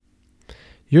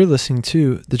You're listening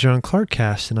to the John Clark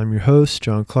Cast, and I'm your host,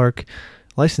 John Clark,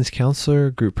 licensed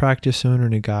counselor, group practice owner,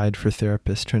 and a guide for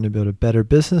therapists trying to build a better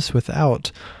business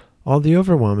without all the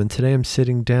overwhelm. And today I'm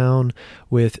sitting down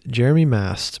with Jeremy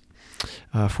Mast,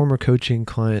 a former coaching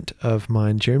client of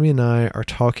mine. Jeremy and I are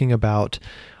talking about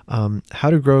how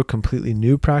to grow a completely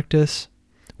new practice,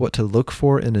 what to look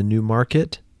for in a new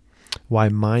market, why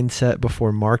mindset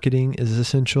before marketing is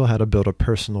essential, how to build a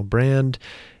personal brand,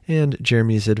 and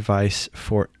Jeremy's advice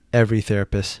for every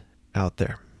therapist out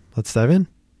there. Let's dive in.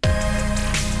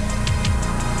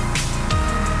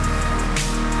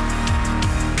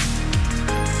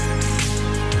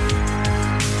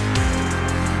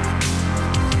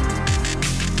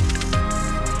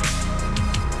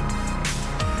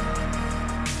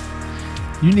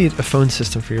 You need a phone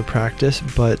system for your practice,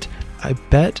 but I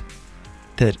bet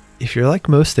that if you're like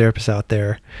most therapists out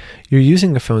there, you're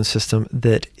using a phone system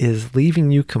that is leaving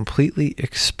you completely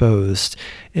exposed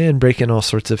and breaking all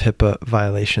sorts of HIPAA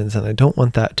violations. And I don't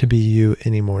want that to be you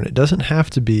anymore. And it doesn't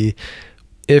have to be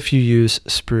if you use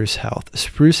Spruce Health.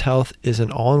 Spruce Health is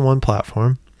an all-in-one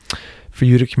platform for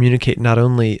you to communicate not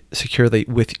only securely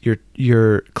with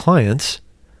your clients,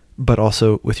 but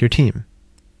also with your team.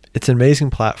 It's an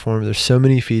amazing platform. There's so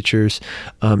many features.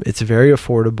 It's very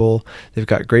affordable. They've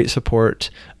got great support.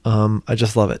 I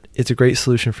just love it. It's a great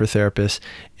solution for therapists,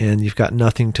 and you've got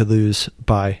nothing to lose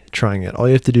by trying it. All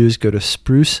you have to do is go to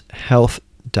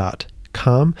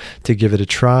sprucehealth.com to give it a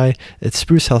try. It's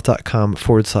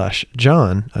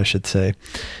sprucehealth.com/John, I should say,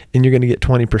 and you're going to get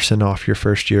 20% off your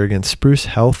first year. Again,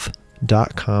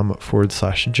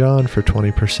 sprucehealth.com/John for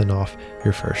 20% off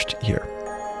your first year.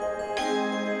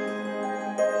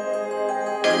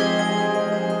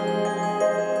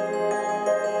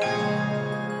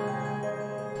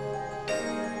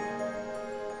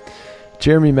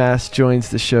 Jeremy Mast joins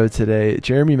the show today.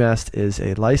 Jeremy Mast is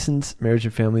a licensed marriage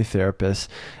and family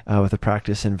therapist with a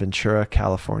practice in Ventura,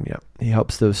 California. He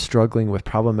helps those struggling with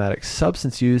problematic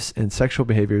substance use and sexual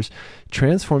behaviors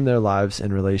transform their lives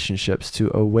and relationships to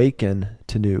awaken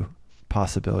to new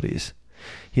possibilities.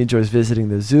 He enjoys visiting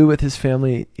the zoo with his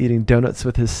family, eating donuts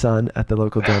with his son at the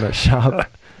local donut shop.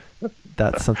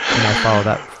 That's something I follow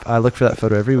that. I look for that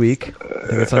photo every week. I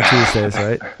think it's on Tuesdays,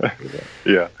 right?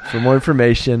 Yeah. For more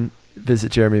information,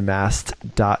 visit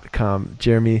jeremymast.com.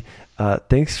 Jeremy,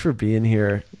 thanks for being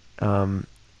here.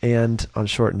 And on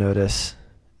short notice,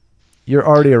 you're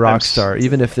already a rock star,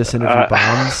 even if this interview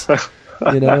bombs. Like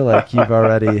you're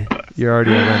already a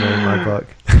winner in my book.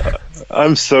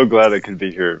 I'm so glad I could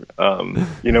be here.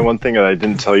 One thing that I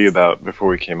didn't tell you about before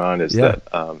we came on is that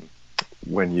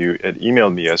when you had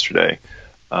emailed me yesterday,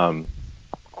 I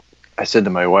said to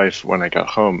my wife when I got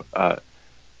home,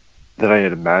 that I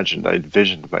had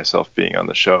envisioned myself being on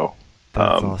the show.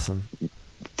 That's awesome.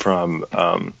 From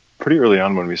pretty early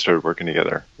on when we started working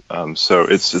together. So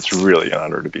it's really an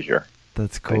honor to be here.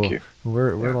 That's cool. Thank you.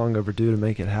 We're long overdue to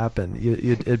make it happen.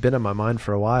 It had been in my mind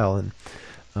for a while, and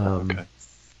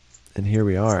and here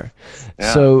we are.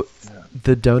 Yeah. So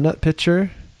the donut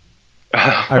picture,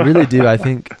 I really do. I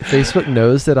think Facebook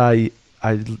knows that I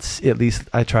at least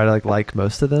I try to like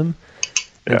most of them.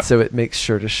 And so it makes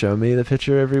sure to show me the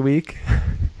picture every week.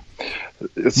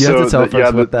 You have to tell folks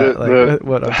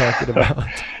what I'm talking about.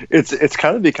 It's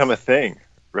kind of become a thing,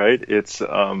 right? It's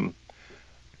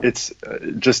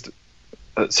just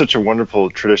such a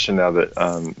wonderful tradition now that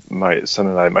my son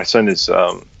and my son is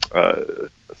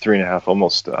 3.5,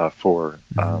 almost 4,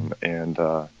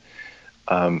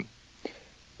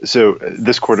 so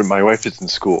this quarter my wife is in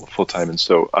school full time, and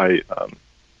so I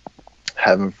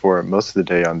have him for most of the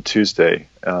day on Tuesday,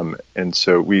 and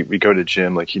so we go to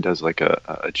gym. Like he does like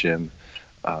a gym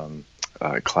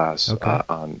class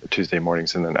on Tuesday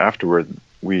mornings, and then afterward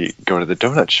we go to the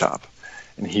donut shop,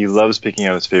 and he loves picking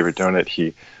out his favorite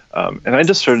donut. And I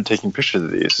just started taking pictures of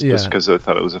these just because I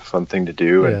thought it was a fun thing to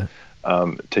do, and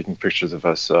taking pictures of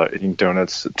us eating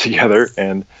donuts together,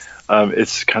 and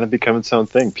it's kind of become its own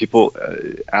thing. People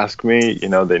ask me, they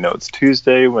know it's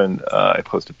Tuesday when I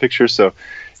post a picture, so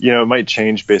it might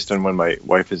change based on when my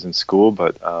wife is in school,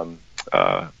 but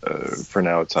for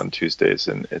now it's on Tuesdays,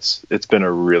 and it's been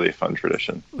a really fun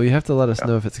tradition. Well, you have to let us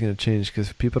know if it's going to change,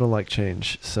 because people don't like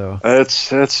change. So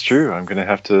that's true. I'm going to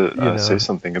have to say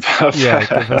something about that. Yeah,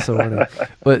 give us a warning.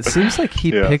 But it seems like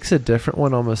he picks a different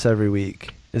one almost every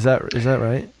week. Is that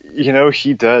right?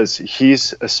 He does.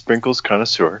 He's a sprinkles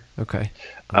connoisseur. Okay.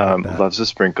 Loves the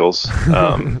sprinkles.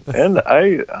 And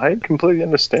I completely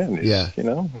understand.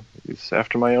 He's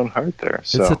after my own heart there.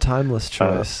 So, it's a timeless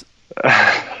choice.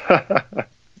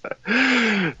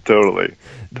 Totally.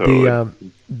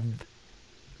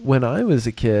 When I was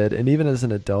a kid, and even as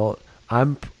an adult,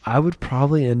 I would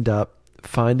probably end up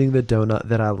finding the donut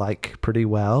that I like pretty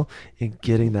well and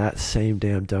getting that same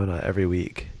damn donut every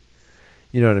week.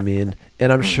 You know what I mean?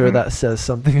 And I'm sure that says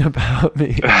something about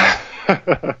me.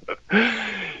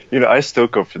 I still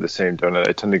go for the same donut.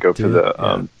 I tend to go for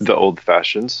the old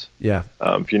fashions. Yeah.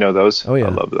 If you know those. Oh yeah. I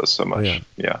love those so much. Oh,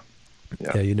 yeah.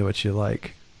 Yeah. You know what you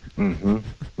like.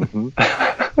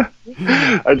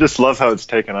 I just love how it's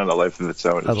taken on a life of its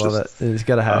own. I love it. It's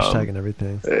got a hashtag and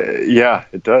everything. Yeah,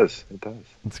 it does.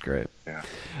 It's great. Yeah.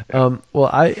 Well,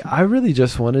 I really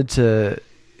just wanted to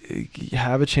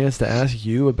have a chance to ask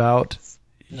you about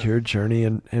your journey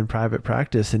in private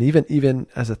practice, and even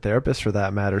as a therapist for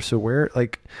that matter. So where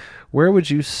would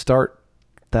you start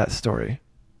that story?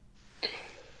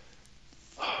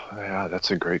 Yeah,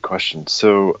 that's a great question.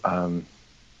 So,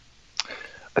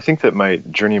 I think that my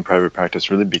journey in private practice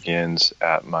really begins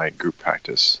at my group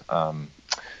practice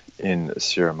in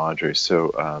Sierra Madre.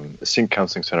 So, Sync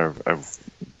Counseling Center, I've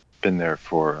been there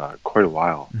for quite a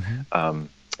while.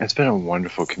 It's been a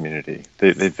wonderful community.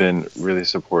 They've been really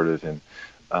supportive, and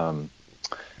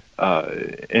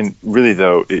really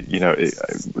though, I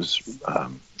was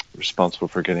responsible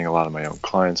for getting a lot of my own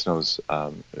clients, and I was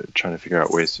trying to figure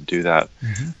out ways to do that.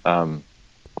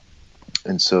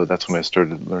 And so that's when I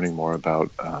started learning more about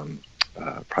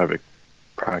private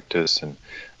practice and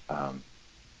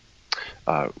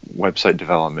website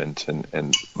development,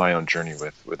 and my own journey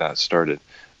with that started.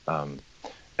 And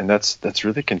that's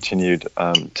really continued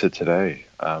to today.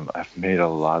 I've made a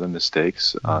lot of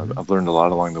mistakes. I've learned a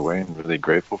lot along the way, and I'm really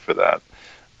grateful for that.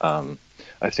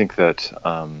 I think that,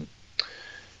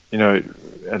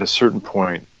 at a certain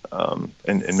point, and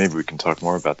maybe we can talk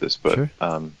more about this, but sure.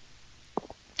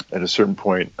 At a certain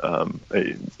point,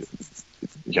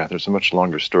 there's a much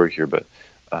longer story here, but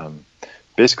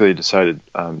basically I decided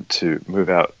to move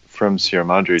out from Sierra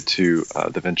Madre to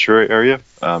the Ventura area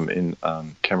in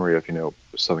Camarillo,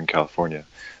 Southern California,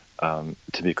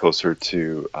 to be closer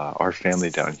to our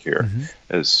family down here.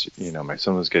 As my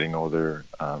son was getting older,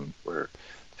 we're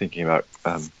thinking about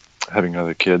having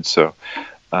another kid, so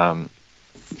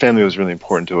family was really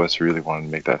important to us. We really wanted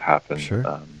to make that happen.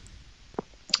 Sure.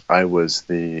 I was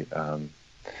the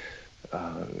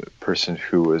person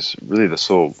who was really the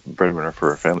sole breadwinner for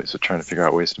our family, so trying to figure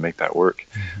out ways to make that work.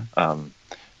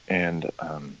 And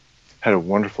had a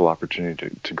wonderful opportunity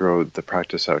to grow the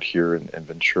practice out here in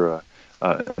Ventura.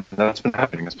 And that's been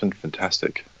happening. It's been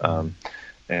fantastic. So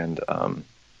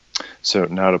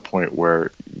now at a point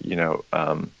where,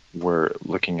 we're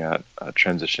looking at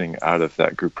transitioning out of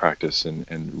that group practice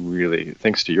and really,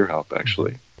 thanks to your help,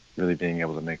 actually, really being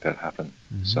able to make that happen.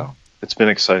 So it's been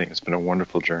exciting. It's been a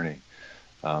wonderful journey.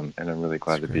 And I'm really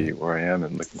glad to be where I am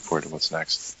and looking forward to what's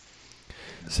next.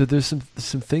 So there's some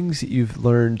things that you've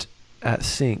learned at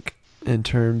Sync in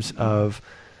terms of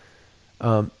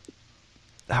how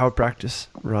a practice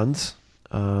runs,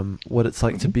 what it's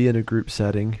like to be in a group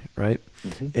setting, right?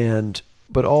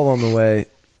 But all on the way,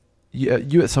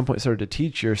 you at some point started to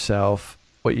teach yourself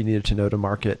what you needed to know to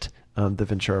market the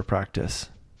Ventura practice,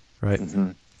 right?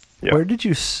 Yeah.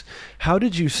 How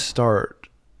did you start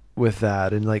with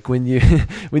that? And like when you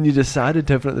decided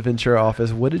to open up the Ventura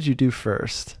office, what did you do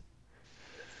first?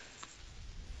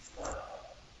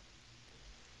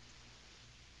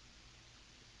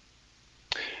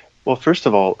 Well, first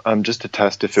of all, just to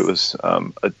test if it was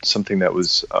something that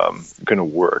was going to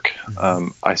work,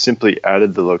 I simply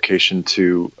added the location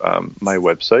to my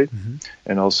website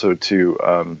and also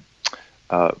to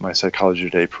my Psychology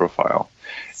Today profile.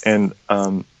 And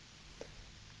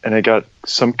I got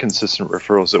some consistent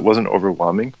referrals. It wasn't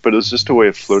overwhelming, but it was just a way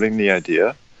of floating the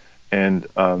idea and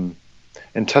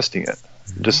testing it.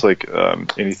 Just like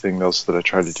anything else that I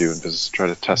try to do in business, try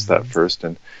to test that first.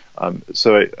 And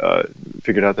so I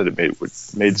figured out that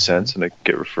it made sense, and I could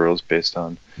get referrals based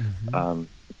on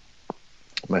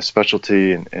my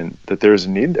specialty, and that there was a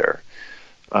need there.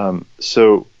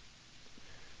 So,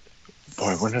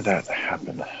 boy, when did that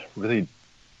happen? Really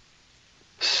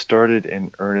started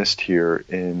in earnest here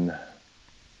it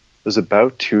was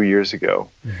about 2 years ago.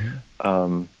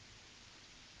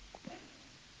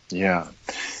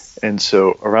 And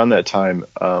so around that time,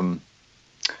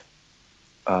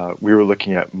 we were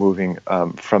looking at moving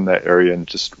from that area and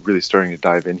just really starting to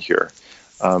dive in here.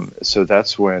 So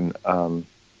that's when I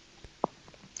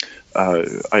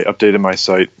updated my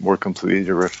site more completely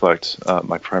to reflect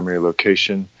my primary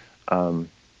location.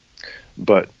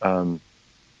 But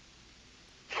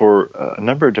for a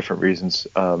number of different reasons,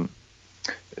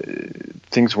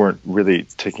 things weren't really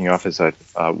taking off as I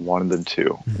wanted them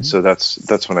to. And so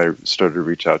that's when I started to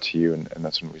reach out to you, and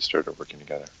that's when we started working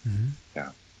together. Yeah.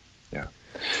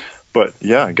 But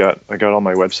yeah, I got all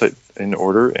my website in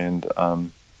order, and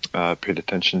paid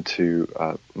attention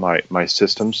to my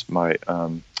systems. I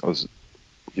was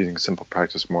using Simple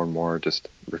Practice more and more, just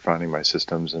refining my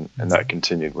systems, and that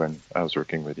continued when I was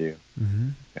working with you. Mm-hmm.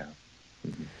 Yeah.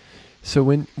 Mm-hmm. So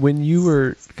when you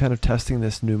were kind of testing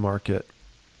this new market,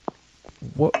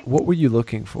 what were you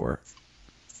looking for?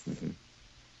 Mm-hmm.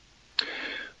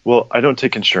 Well, I don't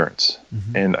take insurance,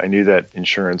 Mm-hmm. and I knew that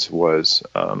insurance was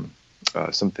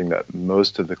something that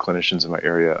most of the clinicians in my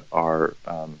area are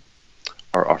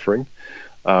offering.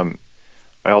 I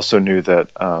also knew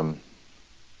that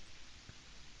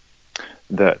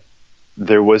that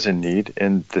there was a need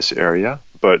in this area,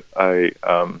 but I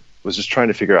was just trying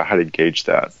to figure out how to gauge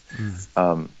that.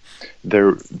 Mm.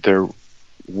 There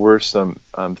were some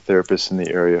therapists in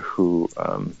the area who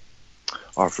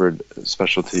offered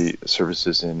specialty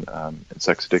services in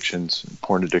sex addictions,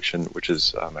 porn addiction, which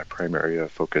is my primary area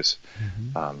of focus.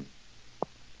 Mm-hmm.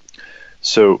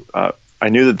 So I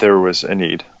knew that there was a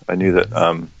need. I knew that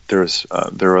there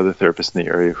were other therapists in the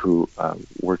area who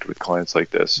worked with clients like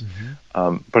this.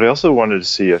 Mm-hmm. But I also wanted to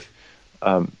see if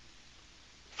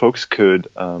folks could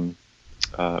or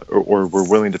were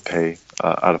willing to pay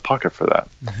out of pocket for that.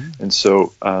 Mm-hmm. And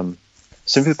so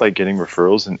simply by getting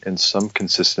referrals and some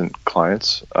consistent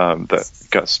clients that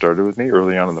got started with me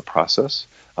early on in the process,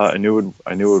 I knew it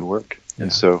would work. Yeah.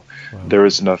 And so there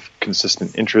was enough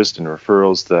consistent interest in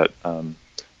referrals that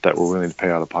were willing to pay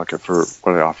out of pocket for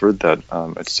what I offered that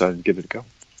I decided to give it a go.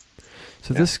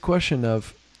 So this question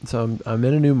of, so I'm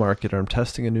in a new market, or I'm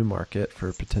testing a new market for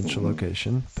a potential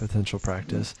location, potential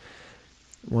practice.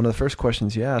 One of the first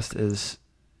questions you asked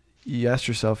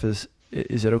yourself is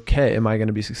it okay? Am I going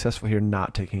to be successful here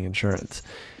not taking insurance?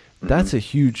 Mm-hmm. That's a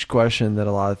huge question that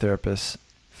a lot of therapists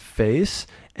face,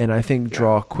 and I think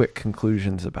draw quick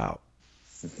conclusions about.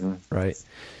 Mm-hmm. Right? Yeah.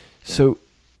 So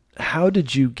how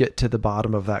did you get to the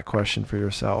bottom of that question for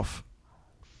yourself?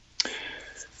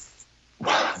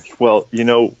 Well,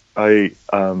 I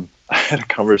had a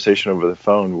conversation over the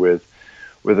phone with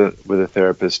a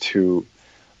therapist who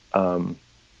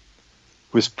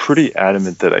was pretty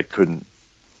adamant that I couldn't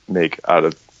make out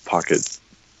of pocket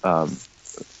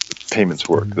payments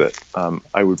work. Mm-hmm. That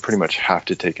I would pretty much have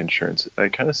to take insurance. I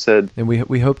kind of said, and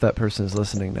we hope that person is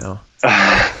listening now.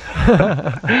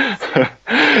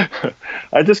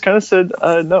 I just kind of said,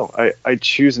 no, I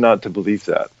choose not to believe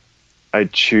that. I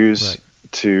choose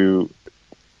to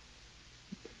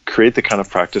create the kind of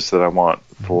practice that I want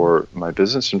for my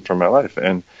business and for my life.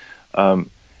 And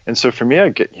so for me, I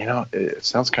get, it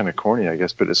sounds kind of corny, I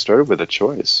guess, but it started with a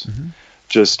choice. Mm-hmm.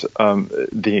 Just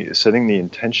setting the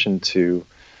intention to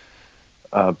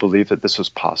believe that this was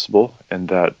possible and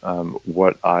that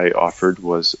what I offered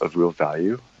was of real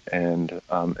value, and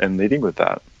leading with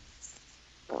that.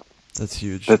 That's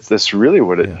huge. That's really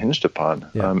what it hinged upon.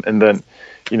 Yeah. And then,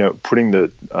 putting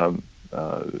the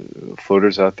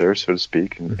floaters out there, so to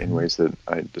speak, in ways that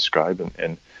I describe,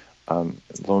 and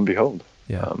lo and behold.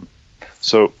 Yeah.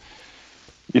 So,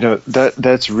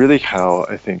 that's really how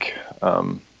I think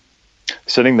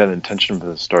setting that intention from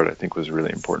the start, I think, was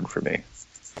really important for me.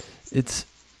 It's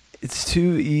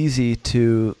too easy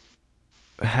to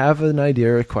have an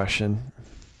idea or a question,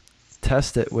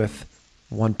 test it with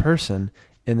one person,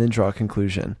 and then draw a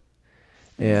conclusion.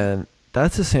 And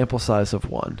that's a sample size of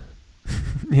one.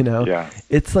 Yeah.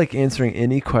 It's like answering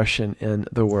any question in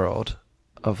the world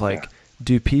of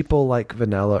do people like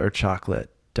vanilla or chocolate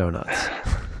donuts?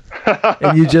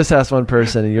 And you just ask one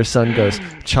person and your son goes,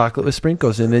 chocolate with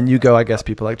sprinkles. And then you go, I guess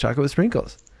people like chocolate with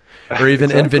sprinkles. Or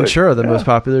even in Ventura, the most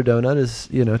popular donut is,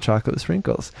 chocolate with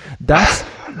sprinkles.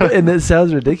 And it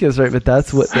sounds ridiculous, right? But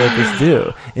that's what therapists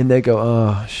do. And they go,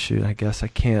 oh, shoot, I guess I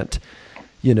can't,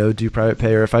 do private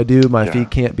pay. Or if I do, my fee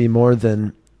can't be more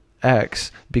than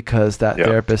X because that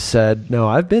therapist said, no,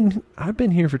 I've been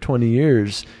here for 20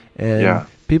 years and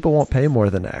people won't pay more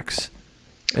than X.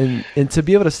 And to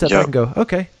be able to step back and go,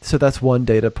 okay, so that's one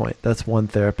data point. That's one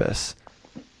therapist.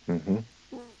 Mm-hmm.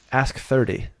 Ask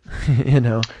 30,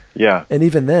 Yeah. And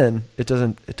even then it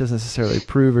doesn't necessarily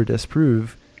prove or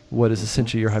disprove what is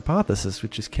essentially your hypothesis,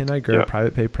 which is, can I grow a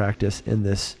private pay practice in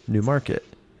this new market?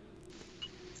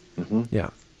 Mm-hmm.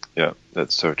 Yeah. Yeah,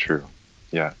 that's so true.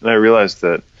 Yeah. And I realized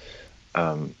that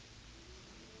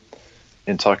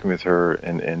in talking with her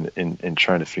and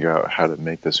trying to figure out how to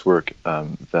make this work,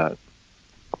 that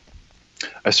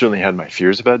I certainly had my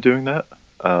fears about doing that.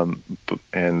 And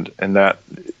that,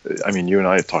 I mean, you and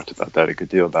I have talked about that a good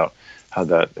deal, about how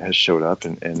that has showed up,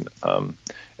 and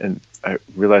I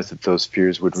realized that those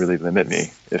fears would really limit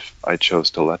me if I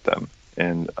chose to let them.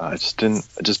 And I just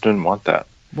didn't want that.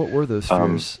 What were those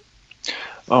fears?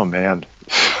 Oh man,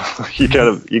 you got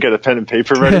a pen and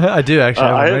paper ready? I do actually.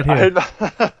 I have it right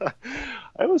here.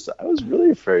 I was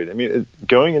really afraid. I mean,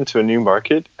 going into a new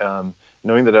market,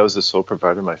 knowing that I was the sole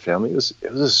provider of my family, it was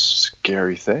a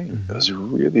scary thing. Mm-hmm. It was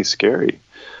really scary.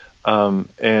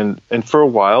 And for a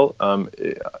while,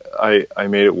 I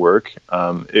made it work.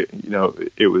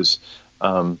 It was,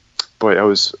 boy,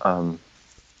 I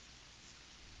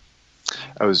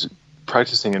was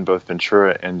practicing in both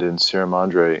Ventura and in Sierra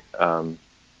Madre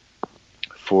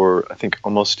for I think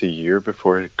almost a year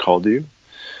before I called you,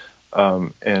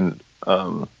 and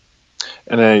I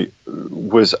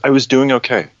was doing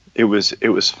okay. It was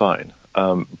fine,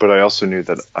 but I also knew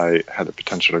that I had the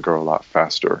potential to grow a lot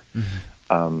faster.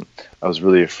 Mm-hmm. I was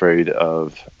really afraid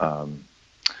of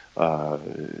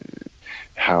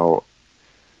how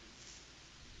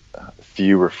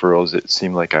few referrals it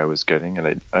seemed like I was getting,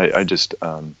 and I just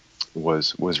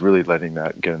was really letting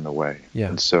that get in the way. Yeah.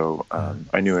 And so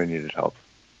I knew I needed help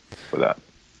with that.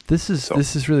 This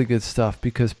is really good stuff,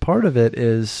 because part of it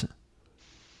is,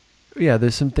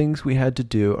 there's some things we had to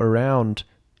do around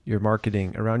your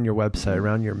marketing, around your website,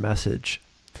 around your message,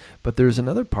 but there's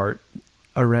another part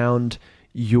around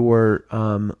your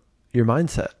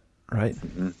mindset, right?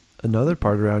 Mm-hmm. Another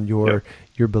part around your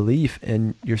belief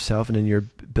in yourself and in your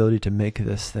ability to make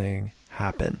this thing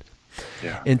happen.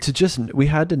 Yeah. And we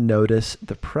had to notice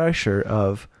the pressure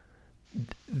of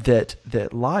that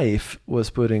life was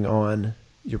putting on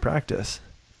your practice.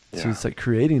 So it's like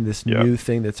creating this new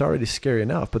thing that's already scary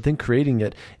enough, but then creating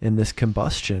it in this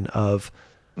combustion of,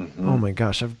 oh my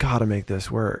gosh, I've got to make this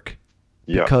work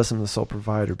because I'm the sole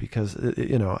provider, because,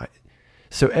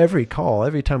 so every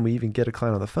time we even get a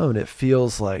client on the phone, it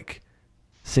feels like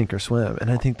sink or swim.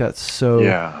 And I think that's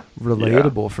so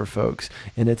relatable for folks.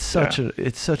 And it's such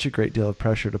a great deal of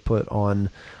pressure to put on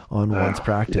one's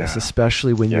practice,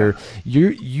 especially when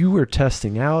you were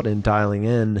testing out and dialing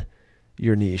in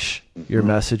your niche, your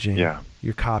messaging,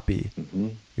 your copy,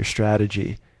 your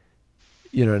strategy.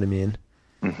 You know what I mean?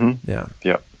 Mm-hmm. Yeah.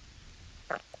 Yep.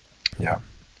 Yeah.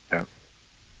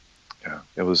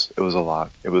 It was a lot.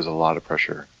 It was a lot of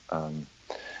pressure.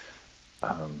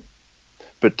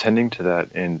 But tending to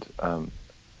that and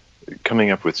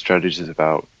coming up with strategies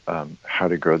about how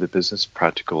to grow the business,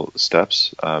 practical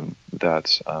steps,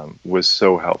 that was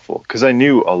so helpful, because I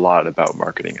knew a lot about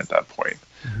marketing at that point,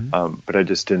 but I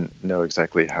just didn't know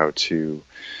exactly how to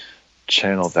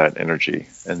channel that energy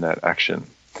and that action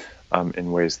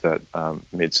in ways that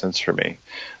made sense for me.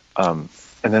 And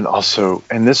then also,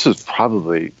 and this was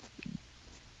probably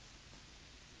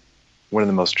one of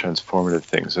the most transformative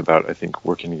things about, I think,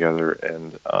 working together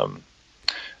and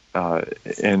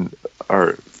in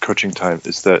our coaching time,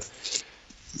 is that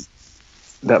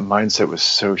mindset was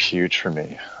so huge for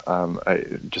me. I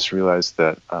just realized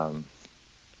that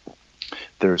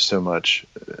there's so much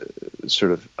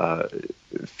sort of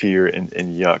fear and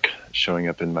yuck showing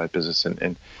up in my business,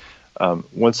 and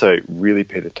once I really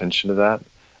paid attention to that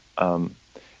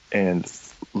and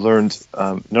learned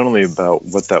not only about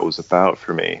what that was about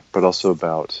for me, but also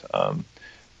about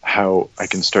how I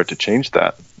can start to change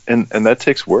that. And that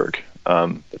takes work.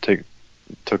 It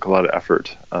took a lot of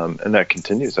effort, and that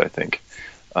continues, I think.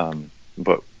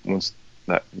 But once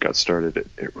that got started,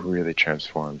 it really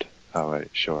transformed how I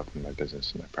show up in my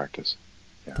business and my practice.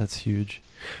 Yeah. That's huge.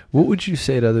 What would you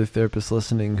say to other therapists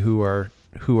listening who are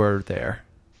there?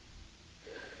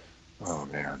 Oh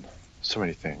man, so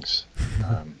many things.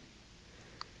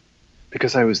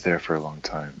 Because I was there for a long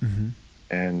time,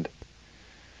 and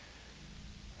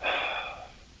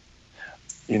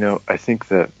I think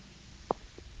that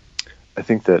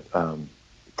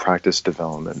practice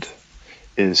development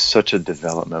is such a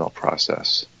developmental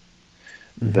process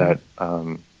that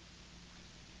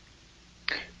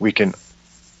we can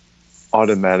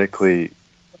automatically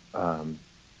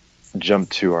jump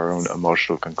to our own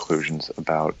emotional conclusions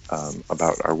about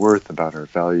our worth, about our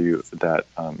value, that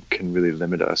can really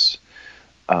limit us,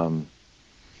 and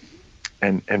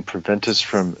prevent us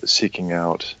from seeking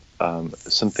out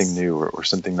something new or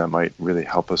something that might really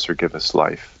help us or give us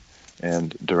life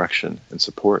and direction and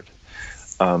support.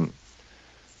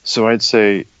 So I'd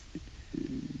say,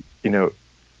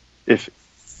 if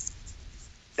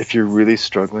you're really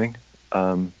struggling,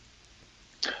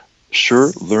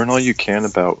 sure, learn all you can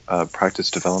about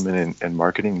practice development and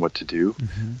marketing, what to do,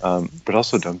 but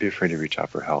also don't be afraid to reach out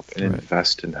for help and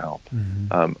invest in help.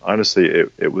 Honestly,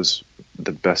 it was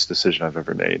the best decision I've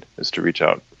ever made, is to reach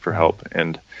out for help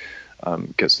and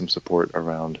get some support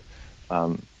around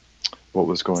what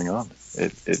was going on.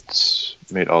 It's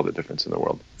made all the difference in the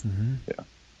world. Yeah.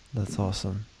 That's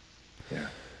awesome. Yeah.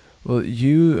 Well,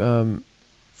 you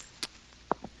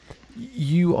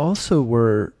You also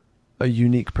were a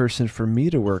unique person for me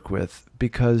to work with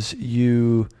because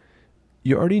you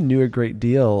already knew a great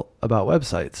deal about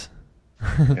websites.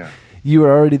 Yeah. You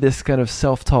were already this kind of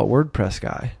self-taught WordPress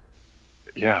guy.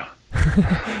 Yeah.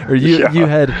 Or you Yeah.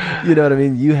 had, you know what I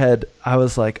mean? I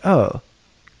was like, oh,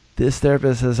 this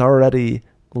therapist has already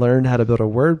learned how to build a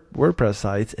WordPress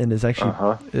site and is actually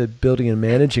building and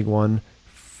managing one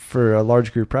for a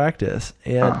large group practice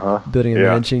and building and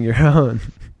managing your own.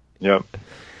 Yep.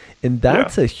 And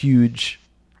that's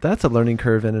that's a learning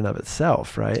curve in and of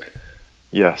itself, right?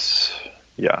 Yes.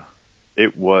 Yeah.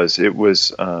 It was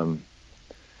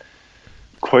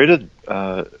quite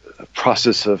a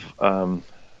process of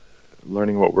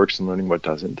learning what works and learning what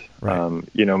doesn't. Right.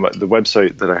 The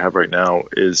website that I have right now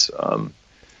is,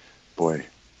 boy,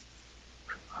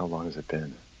 how long has it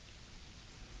been?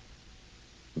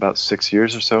 About 6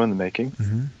 years or so in the making.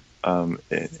 Mm-hmm.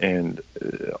 And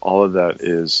all of that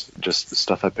is just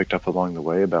stuff I picked up along the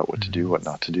way about what to do, what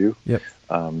not to do. Yep.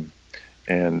 I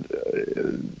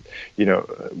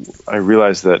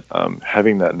realized that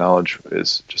having that knowledge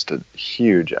is just a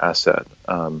huge asset.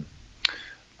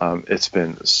 It's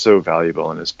been so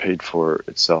valuable and has paid for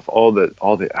itself. All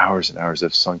the hours and hours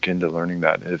I've sunk into learning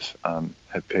that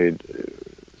have paid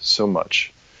so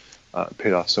much,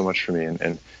 paid off so much for me,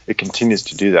 and it continues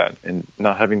to do that. And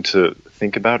not having to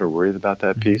think about or worry about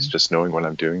that piece, just knowing what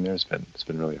I'm doing there, it's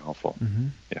been really helpful. Mm-hmm.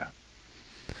 Yeah.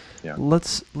 Yeah.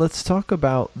 Let's talk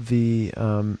about the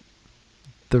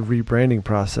rebranding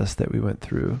process that we went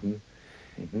through,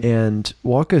 and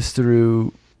walk us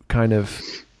through kind of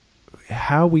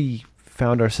how we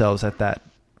found ourselves at that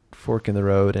fork in the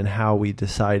road and how we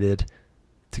decided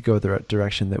to go the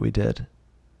direction that we did.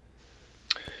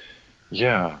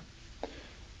 Yeah.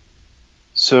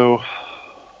 So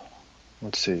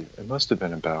let's see. It must have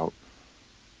been about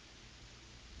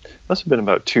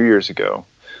 2 years ago.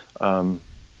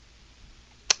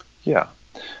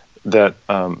 That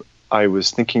I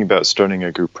was thinking about starting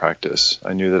a group practice.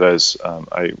 I knew that as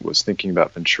I was thinking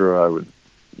about Ventura, I would,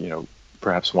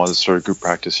 perhaps want to start a group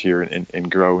practice here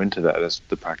and grow into that as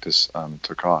the practice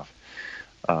took off.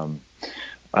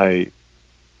 I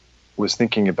was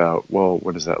thinking about, well,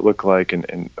 what does that look like,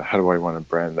 and how do I want to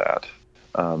brand that?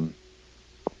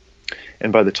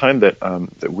 And by the time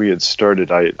that we had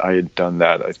started, I had done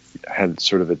that. I had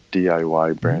sort of a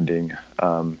DIY branding.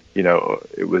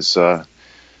 It was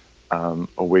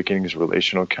Awakenings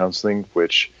Relational Counseling,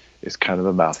 which is kind of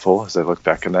a mouthful as I look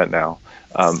back on that now.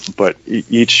 But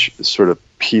each sort of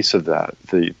piece of that,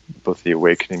 both the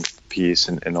awakening piece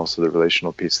and also the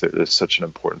relational piece, is such an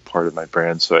important part of my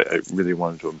brand. So I really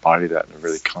wanted to embody that in a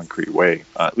really concrete way,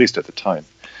 at least at the time.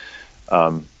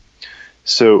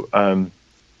 So I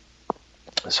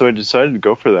decided to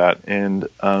go for that. And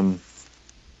I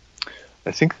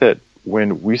think that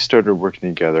when we started working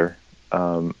together,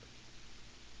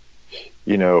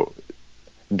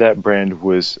 that brand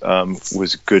was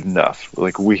good enough.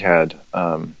 Like, we had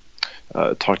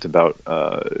talked about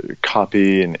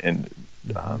copy and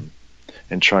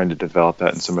trying to develop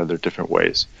that in some other different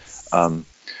ways.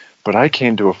 But I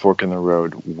came to a fork in the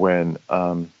road when,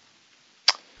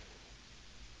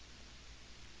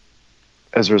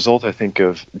 as a result, I think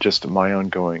of just my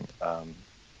ongoing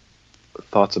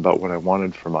thoughts about what I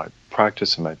wanted for my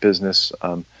practice and my business.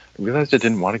 I realized I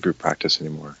didn't want a group practice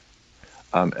anymore.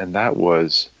 And that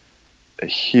was a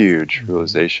huge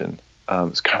realization.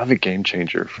 It's kind of a game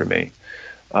changer for me.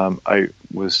 I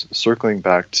was circling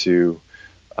back to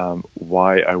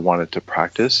why I wanted to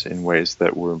practice in ways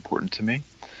that were important to me.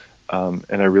 And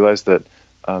I realized that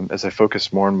as I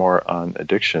focused more and more on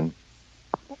addiction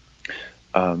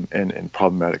and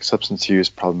problematic substance use,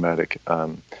 problematic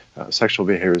sexual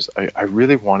behaviors, I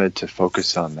really wanted to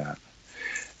focus on that.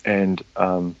 And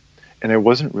I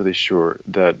wasn't really sure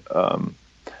that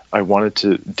I wanted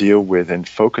to deal with and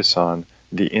focus on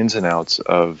the ins and outs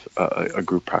of a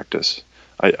group practice.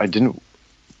 I didn't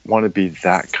want to be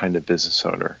that kind of business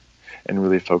owner and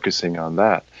really focusing on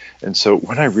that. And so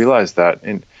when I realized that,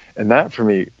 and that for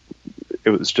me, it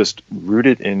was just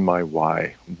rooted in my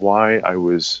why I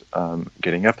was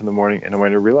getting up in the morning. And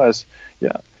when I realized,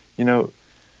 there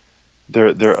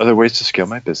are other ways to scale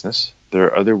my business. There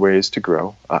are other ways to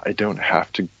grow. I don't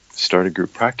have to start a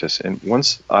group practice. And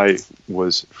once I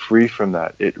was free from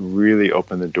that, it really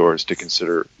opened the doors to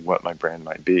consider what my brand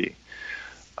might be.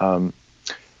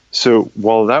 So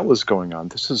while that was going on,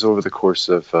 this was over the course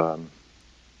of, I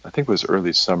think it was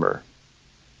early summer,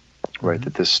 right,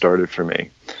 that this started for me.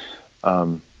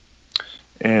 And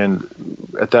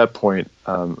at that point,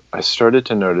 I started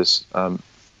to notice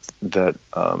that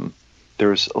there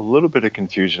was a little bit of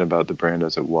confusion about the brand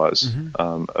as it was,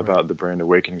 about the brand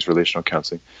Awakenings Relational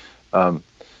Counseling.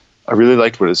 I really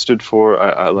liked what it stood for.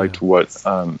 I liked what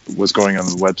was going on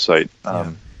the website.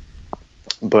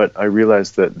 But I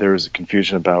realized that there was a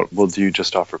confusion about, well, do you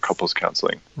just offer couples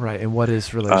counseling? Right. And what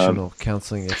is relational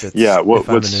counseling if it's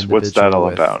what's that all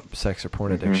about? Sex or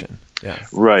porn addiction. Yeah.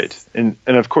 Right. And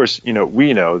of course,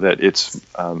 we know that it's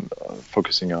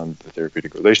focusing on the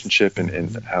therapeutic relationship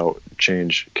and how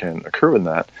change can occur in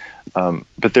that.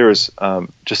 But there was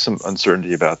just some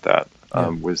uncertainty about that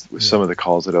with some of the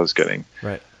calls that I was getting.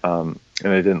 Right.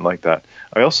 And I didn't like that.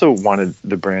 I also wanted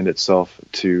the brand itself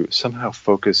to somehow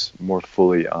focus more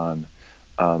fully on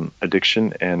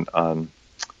addiction and on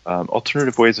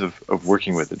alternative ways of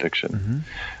working with addiction.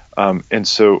 And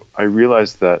so I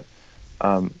realized that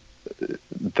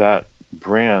that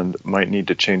brand might need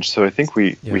to change. So I think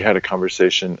we had a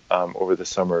conversation over the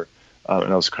summer,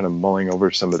 and I was kind of mulling over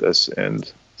some of this,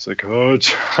 and it's like, oh,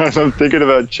 John, I'm thinking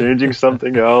about changing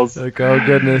something else. Like, oh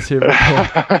goodness, here we go.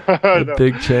 A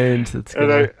big change. That's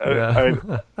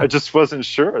gonna, I just wasn't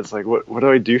sure. It's like, what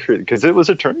do I do here? Because it was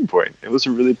a turning point. It was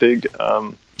a really big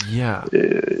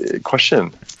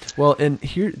question. Well, and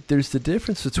here, there's the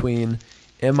difference between,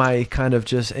 am I kind of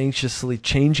just anxiously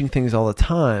changing things all the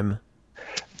time?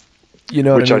 You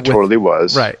know, which I totally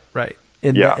was. Right.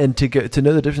 And and to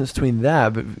know the difference between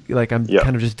that, but like I'm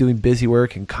kind of just doing busy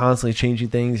work and constantly changing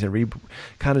things and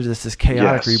kind of just this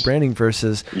chaotic rebranding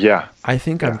versus I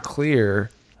think I'm clear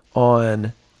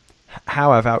on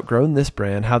how I've outgrown this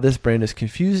brand, how this brand is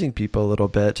confusing people a little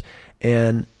bit,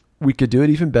 and we could do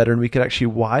it even better, and we could actually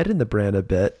widen the brand a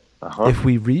bit if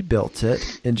we rebuilt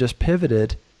it and just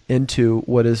pivoted into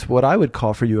what I would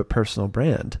call for you a personal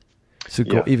brand. So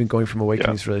even going from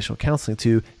Awakenings Relational Counseling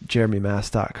to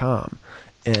jeremymass.com,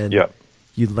 and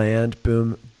you land,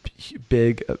 boom,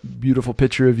 big, beautiful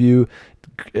picture of you,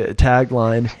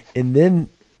 tagline, and then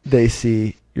they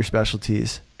see your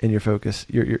specialties and your focus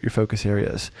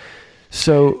areas.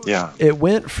 So it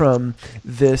went from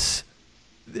this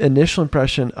initial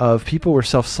impression of people were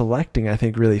self-selecting, I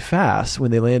think, really fast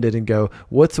when they landed and go,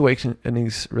 what's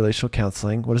Awakenings Relational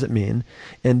Counseling? What does it mean?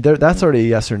 And that's already a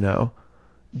yes or no.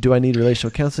 Do I need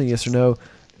relational counseling? Yes or no?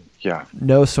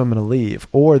 No, so I'm going to leave.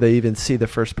 Or they even see the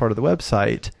first part of the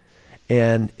website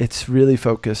and it's really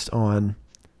focused on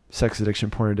sex addiction,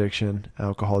 porn addiction,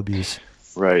 alcohol abuse.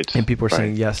 Right. And people are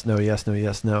saying yes, no, yes, no,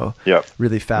 yes, no. Yep.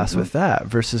 Really fast with that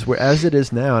versus where as it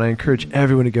is now. And I encourage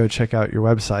everyone to go check out your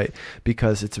website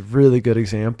because it's a really good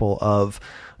example of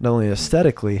not only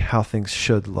aesthetically how things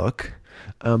should look,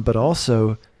 but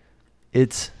also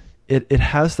it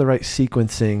has the right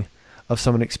sequencing of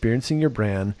someone experiencing your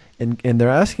brand, and they're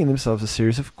asking themselves a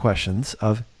series of questions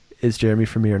of, is Jeremy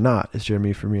for me or not? Is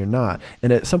Jeremy for me or not?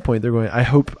 And at some point they're going, I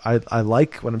hope I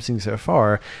like what I'm seeing so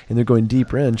far, and they're going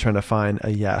deeper in trying to find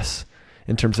a yes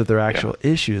in terms of their actual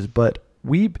issues. But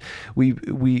we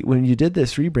when you did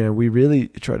this rebrand, we really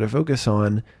tried to focus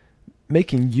on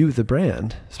making you the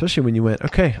brand, especially when you went,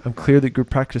 okay, I'm clear that group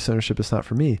practice ownership is not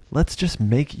for me. Let's just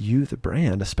make you the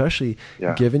brand, especially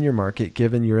given your market,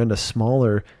 given you're in a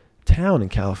smaller town in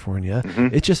California.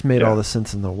 It just made all the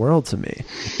sense in the world to me.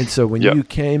 And so when you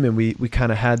came and we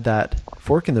kind of had that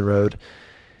fork in the road,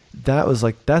 that was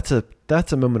like, that's a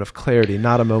moment of clarity,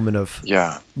 not a moment of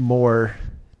more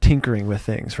tinkering with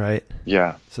things. Right.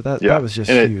 Yeah. So that was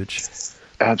just huge.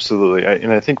 Absolutely.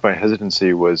 And I think my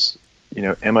hesitancy was,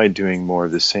 am I doing more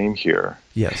of the same here?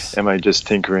 Yes. Am I just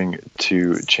tinkering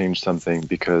to change something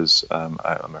because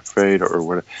I'm afraid or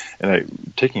what?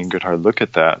 And taking a good hard look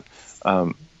at that.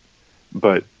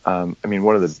 But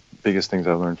one of the biggest things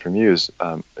I learned from you is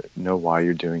know why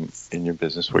you're doing in your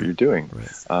business what you're doing.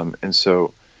 Right. And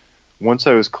so once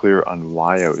I was clear on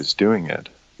why I was doing it,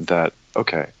 that,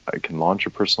 okay, I can launch a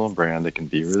personal brand. I can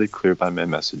be really clear about my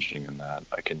messaging in that.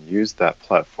 I can use that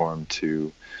platform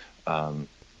to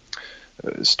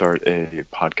start a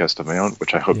podcast of my own,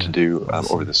 which I hope to do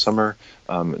over the summer,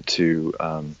 to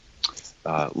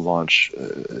launch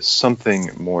something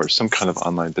more, some kind of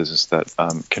online business that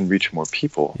can reach more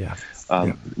people,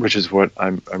 which is what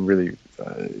I'm really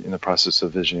in the process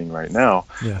of visioning right now.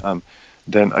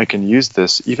 Then I can use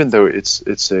this, even though it's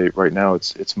right now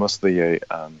it's mostly a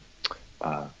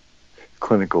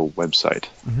clinical website,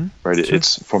 right? Sure.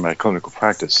 It's for my clinical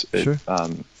practice. It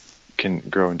can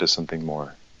grow into something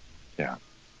more. Yeah.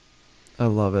 I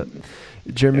love it.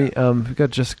 Jeremy, we've got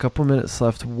just a couple minutes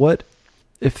left. What,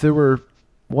 if there were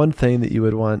one thing that you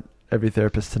would want every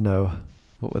therapist to know,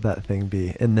 what would that thing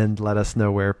be? And then let us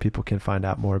know where people can find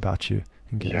out more about you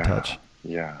and get in touch.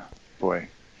 Yeah, boy.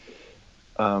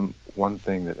 One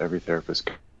thing that every therapist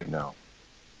could know.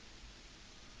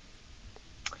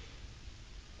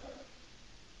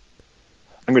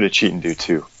 I'm going to cheat and do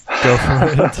 2. Go for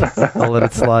it. I'll let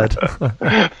it slide.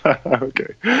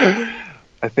 Okay.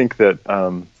 I think that,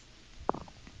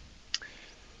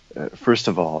 first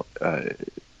of all, you're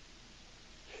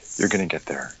going to get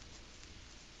there.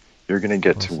 You're going to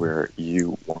get to where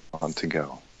you want to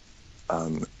go.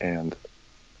 And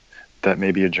that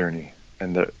may be a journey.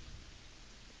 And that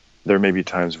there may be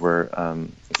times where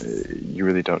you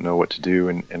really don't know what to do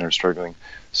and are struggling.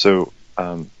 So,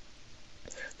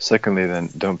 secondly, then,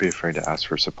 don't be afraid to ask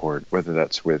for support, whether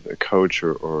that's with a coach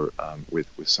or with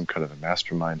some kind of a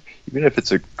mastermind. Even if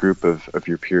it's a group of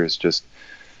your peers, just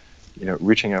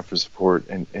reaching out for support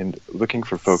and looking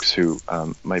for folks who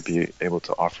might be able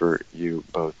to offer you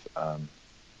both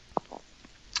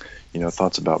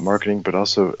thoughts about marketing, but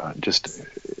also just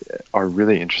are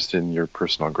really interested in your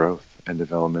personal growth and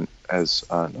development as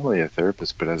not only a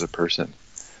therapist but as a person.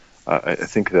 I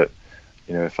think that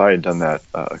if I had done that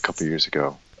a couple years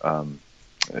ago, I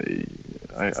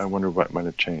wonder what might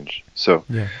have changed. So,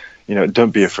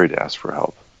 don't be afraid to ask for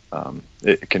help.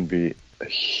 It can be a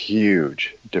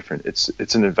huge difference.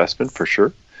 It's an investment for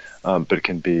sure, but it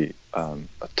can be a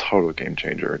total game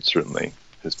changer. It certainly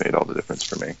has made all the difference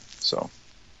for me. So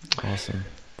awesome.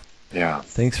 Yeah.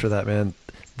 Thanks for that, man.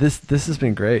 This has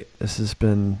been great. This has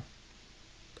been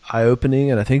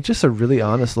eye-opening, and I think just a really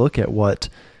honest look at what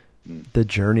the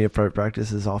journey of private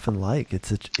practice is often like.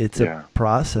 It's a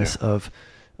process of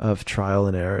trial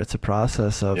and error. It's a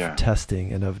process of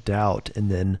testing and of doubt,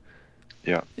 and then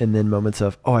moments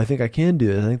of, oh, I think I can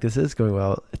do it. I think this is going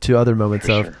well. To other moments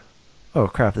of, oh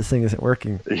crap, this thing isn't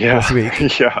working this week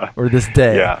or this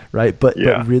day, right? But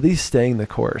really staying the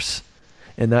course.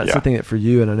 And that's the thing that for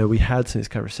you, and I know we had some of these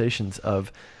conversations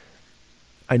of,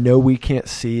 I know we can't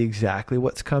see exactly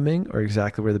what's coming or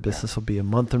exactly where the business will be a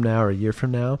month from now or a year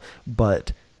from now,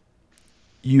 but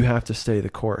you have to stay the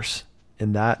course.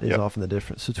 And that is often the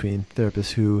difference between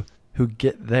therapists who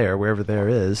get there, wherever there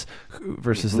is,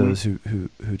 versus those who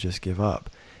just give up.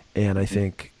 And I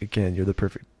think, again, you're the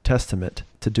perfect testament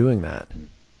to doing that.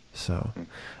 So,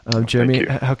 Jeremy,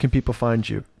 how can people find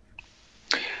you?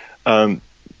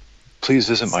 Please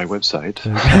visit my website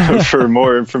for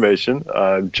more information,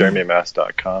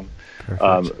 jeremymass.com.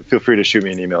 Feel free to shoot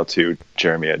me an email to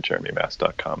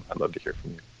jeremy@jeremymass.com. I'd love to hear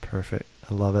from you. Perfect.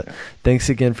 I love it. Thanks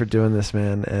again for doing this,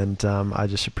 man. And I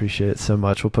just appreciate it so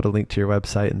much. We'll put a link to your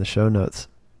website in the show notes.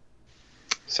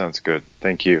 Sounds good.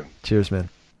 Thank you. Cheers, man.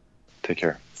 Take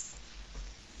care.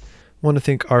 Want to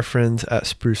thank our friends at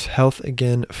Spruce Health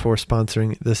again for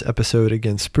sponsoring this episode.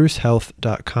 Again,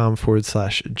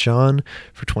 sprucehealth.com/John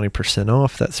for 20%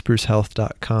 off. That's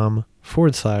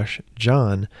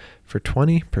sprucehealth.com/John for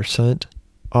 20%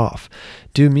 off.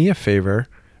 Do me a favor,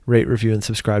 rate, review, and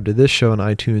subscribe to this show on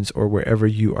iTunes or wherever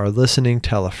you are listening.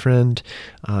 Tell a friend.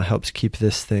 Helps keep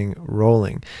this thing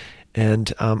rolling.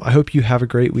 And I hope you have a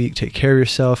great week. Take care of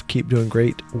yourself. Keep doing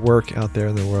great work out there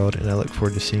in the world. And I look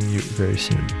forward to seeing you very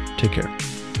soon. Take care.